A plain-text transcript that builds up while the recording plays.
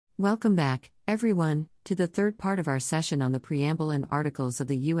Welcome back, everyone, to the third part of our session on the preamble and articles of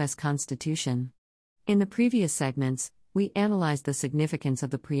the U.S. Constitution. In the previous segments, we analyzed the significance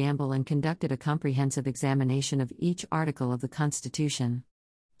of the preamble and conducted a comprehensive examination of each article of the Constitution.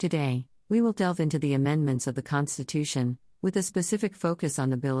 Today, we will delve into the amendments of the Constitution, with a specific focus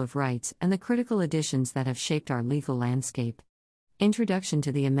on the Bill of Rights and the critical additions that have shaped our legal landscape. Introduction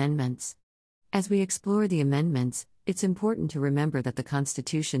to the amendments. As we explore the amendments, it's important to remember that the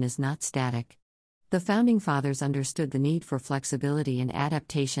Constitution is not static. The Founding Fathers understood the need for flexibility and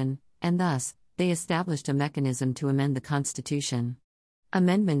adaptation, and thus, they established a mechanism to amend the Constitution.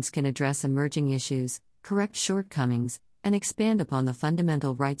 Amendments can address emerging issues, correct shortcomings, and expand upon the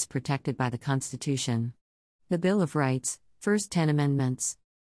fundamental rights protected by the Constitution. The Bill of Rights, First 10 Amendments.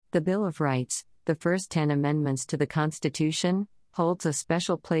 The Bill of Rights, the first 10 amendments to the Constitution, holds a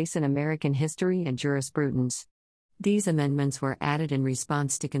special place in American history and jurisprudence. These amendments were added in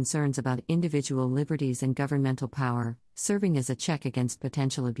response to concerns about individual liberties and governmental power, serving as a check against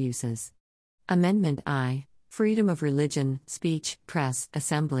potential abuses. Amendment I, Freedom of Religion, Speech, Press,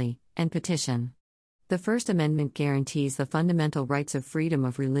 Assembly, and Petition. The First Amendment guarantees the fundamental rights of freedom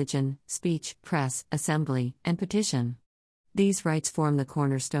of religion, speech, press, assembly, and petition. These rights form the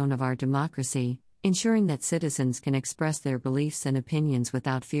cornerstone of our democracy, ensuring that citizens can express their beliefs and opinions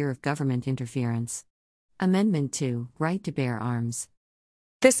without fear of government interference. Amendment 2, Right to Bear Arms.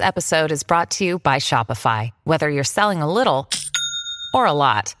 This episode is brought to you by Shopify. Whether you're selling a little or a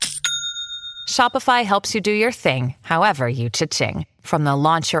lot, Shopify helps you do your thing, however you cha-ching. From the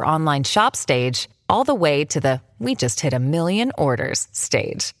launch your online shop stage, all the way to the we just hit 1 million orders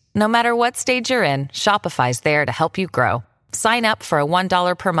stage. No matter what stage you're in, Shopify's there to help you grow. Sign up for a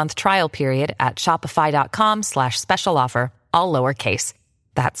 $1 per month trial period at shopify.com/special offer, all lowercase.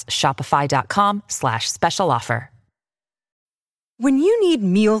 That's shopify.com/special offer. When you need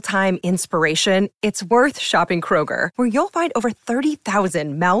mealtime inspiration, it's worth shopping Kroger, where you'll find over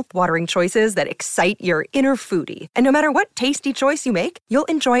 30,000 mouth-watering choices that excite your inner foodie. And no matter what tasty choice you make, you'll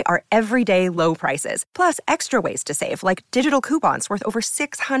enjoy our everyday low prices, plus extra ways to save, like digital coupons worth over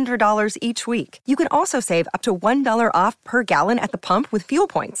 $600 each week. You can also save up to $1 off per gallon at the pump with fuel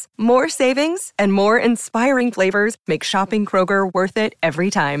points. More savings and more inspiring flavors make shopping Kroger worth it every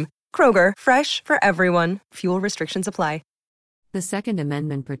time. Kroger, fresh for everyone. Fuel restrictions apply. The Second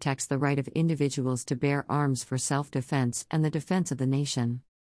Amendment protects the right of individuals to bear arms for self-defense and the defense of the nation.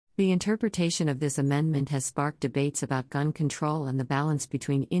 The interpretation of this amendment has sparked debates about gun control and the balance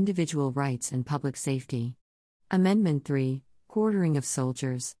between individual rights and public safety. Amendment 3, Quartering of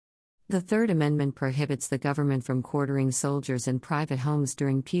Soldiers. The Third Amendment prohibits the government from quartering soldiers in private homes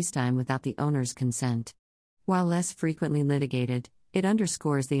during peacetime without the owner's consent. While less frequently litigated, it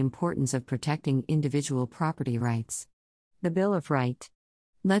underscores the importance of protecting individual property rights. The Bill of Rights.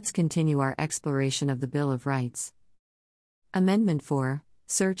 Let's continue our exploration of the Bill of Rights. Amendment 4,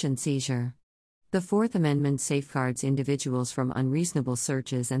 Search and Seizure. The Fourth Amendment safeguards individuals from unreasonable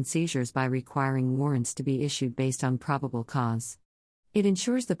searches and seizures by requiring warrants to be issued based on probable cause. It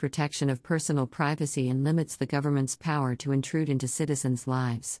ensures the protection of personal privacy and limits the government's power to intrude into citizens'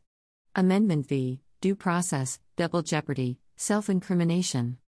 lives. Amendment V, Due Process, Double Jeopardy,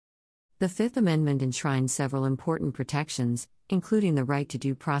 Self-incrimination. The Fifth Amendment enshrines several important protections, including the right to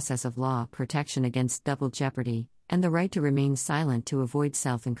due process of law, protection against double jeopardy, and the right to remain silent to avoid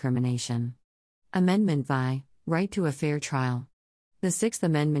self-incrimination. Amendment V, Right to a Fair Trial. The Sixth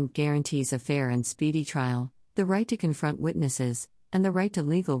Amendment guarantees a fair and speedy trial, the right to confront witnesses, and the right to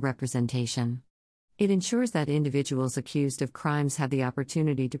legal representation. It ensures that individuals accused of crimes have the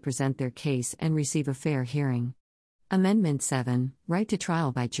opportunity to present their case and receive a fair hearing. Amendment 7, Right to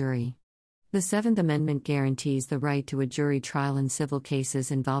Trial by Jury. The Seventh Amendment guarantees the right to a jury trial in civil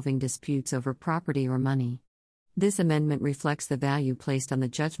cases involving disputes over property or money. This amendment reflects the value placed on the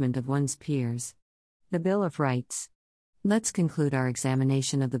judgment of one's peers. The Bill of Rights. Let's conclude our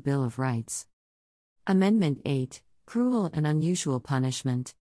examination of the Bill of Rights. Amendment 8, Cruel and Unusual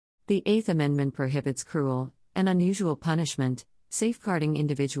Punishment. The Eighth Amendment prohibits cruel and unusual punishment, safeguarding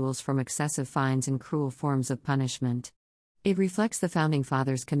individuals from excessive fines and cruel forms of punishment. It reflects the Founding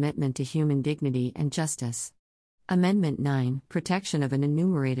Fathers' commitment to human dignity and justice. Amendment 9, Protection of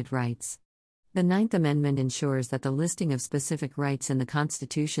Enumerated Rights. The Ninth Amendment ensures that the listing of specific rights in the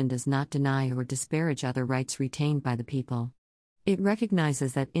Constitution does not deny or disparage other rights retained by the people. It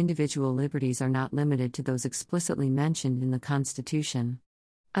recognizes that individual liberties are not limited to those explicitly mentioned in the Constitution.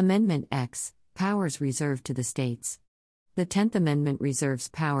 Amendment X, Powers reserved to the states. The 10th Amendment reserves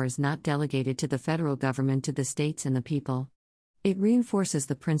powers not delegated to the federal government to the states and the people. It reinforces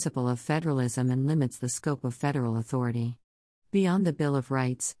the principle of federalism and limits the scope of federal authority. Beyond the Bill of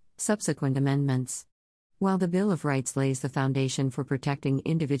Rights, Subsequent amendments. While the Bill of Rights lays the foundation for protecting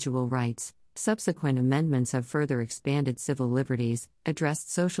individual rights, subsequent amendments have further expanded civil liberties,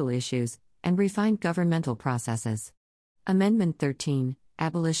 addressed social issues, and refined governmental processes. Amendment 13,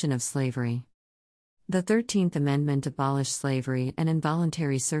 Abolition of Slavery. The 13th Amendment abolished slavery and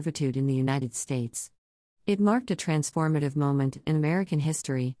involuntary servitude in the United States. It marked a transformative moment in American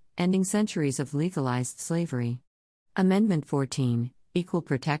history, ending centuries of legalized slavery. Amendment 14, Equal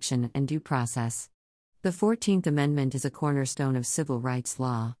Protection and Due Process. The 14th Amendment is a cornerstone of civil rights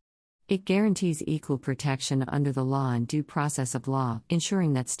law. It guarantees equal protection under the law and due process of law,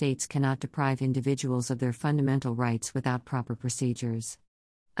 ensuring that states cannot deprive individuals of their fundamental rights without proper procedures.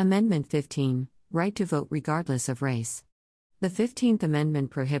 Amendment 15, Right to vote regardless of race. The 15th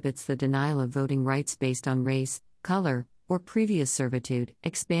Amendment prohibits the denial of voting rights based on race, color, or previous servitude,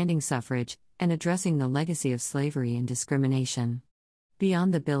 expanding suffrage, and addressing the legacy of slavery and discrimination.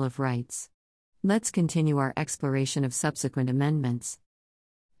 Beyond the Bill of Rights. Let's continue our exploration of subsequent amendments.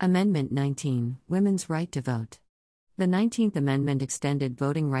 Amendment 19, Women's Right to Vote. The 19th Amendment extended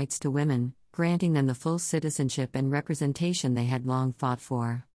voting rights to women, granting them the full citizenship and representation they had long fought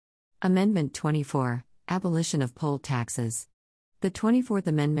for. Amendment 24, Abolition of Poll Taxes. The 24th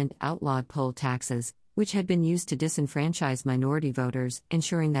Amendment outlawed poll taxes, which had been used to disenfranchise minority voters,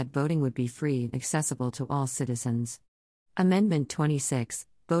 ensuring that voting would be free and accessible to all citizens. Amendment 26,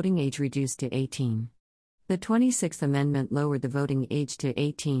 Voting age reduced to 18. The 26th Amendment lowered the voting age to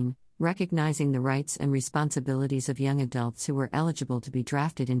 18, recognizing the rights and responsibilities of young adults who were eligible to be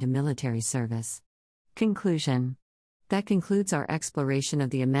drafted into military service. Conclusion. That concludes our exploration of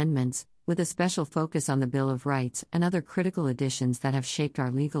the amendments, with a special focus on the Bill of Rights and other critical additions that have shaped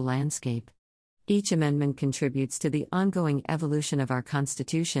our legal landscape. Each amendment contributes to the ongoing evolution of our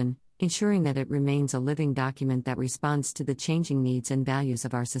Constitution, ensuring that it remains a living document that responds to the changing needs and values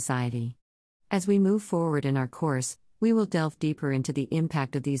of our society. As we move forward in our course, we will delve deeper into the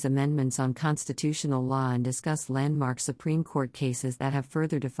impact of these amendments on constitutional law and discuss landmark Supreme Court cases that have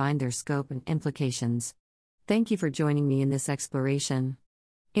further defined their scope and implications. Thank you for joining me in this exploration.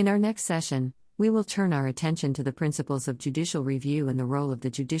 In our next session, we will turn our attention to the principles of judicial review and the role of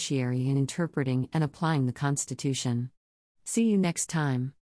the judiciary in interpreting and applying the Constitution. See you next time.